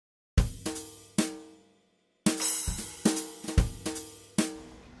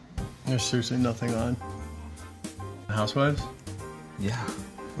There's seriously nothing on. Housewives? Yeah.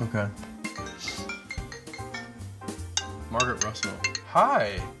 Okay. Margaret Russell.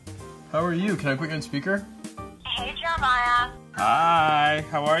 Hi. How are you? Can I put you on speaker? Hey, Jeremiah. Hi,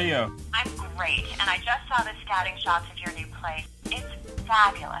 how are you? I'm great, and I just saw the scouting shots of your new place. It's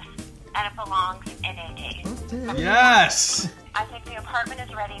fabulous, and it belongs in AD. Yes! I think the apartment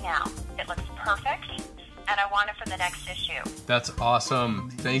is ready now. It looks perfect, and I want it for the next issue. That's awesome.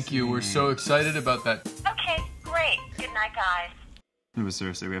 Thank you. We're so excited about that. Okay, great. Good night, guys. No, but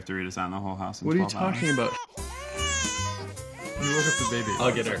seriously, we have to redesign the whole house in What are you 12 hours. talking about? You woke up the baby.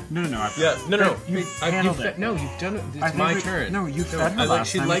 I'll get her. No. No. You handled it. No, you've done it. It's my turn. No, you fed her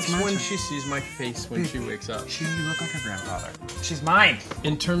last She time. likes It's my when turn. she sees my face when she wakes up. You look like her grandfather. She's mine.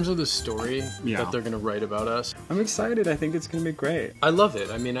 In terms of the story Yeah. that they're going to write about us, I'm excited. I think it's going to be great. I love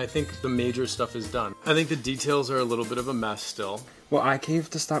it. I mean, I think the major stuff is done. I think the details are a little bit of a mess still. Well, I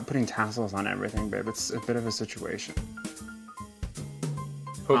caved to stop putting tassels on everything, babe. It's a bit of a situation.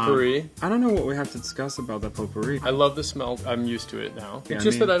 Potpourri. I don't know what we have to discuss about the potpourri. I love the smell. I'm used to it now. Yeah, It's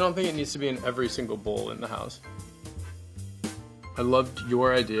just I mean- that I don't think it needs to be in every single bowl in the house. I loved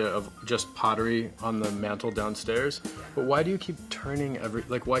your idea of just pottery on the mantle downstairs, but why do you keep turning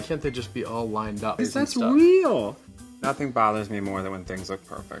why can't they just be all lined up? Because that's stuff? real. Nothing bothers me more than when things look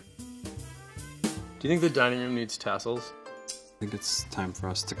perfect. Do you think the dining room needs tassels? I think it's time for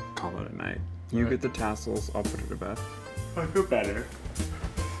us to call it a night. You Right. get the tassels, I'll put it to bed. I feel better.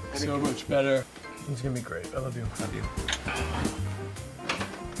 So much better. It's gonna be great. I love you. Love you.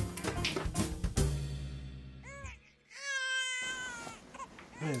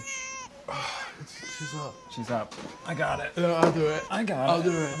 She's up. She's up. I got it. No, I'll do it. I got I'll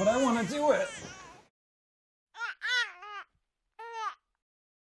do it. But I want to do it.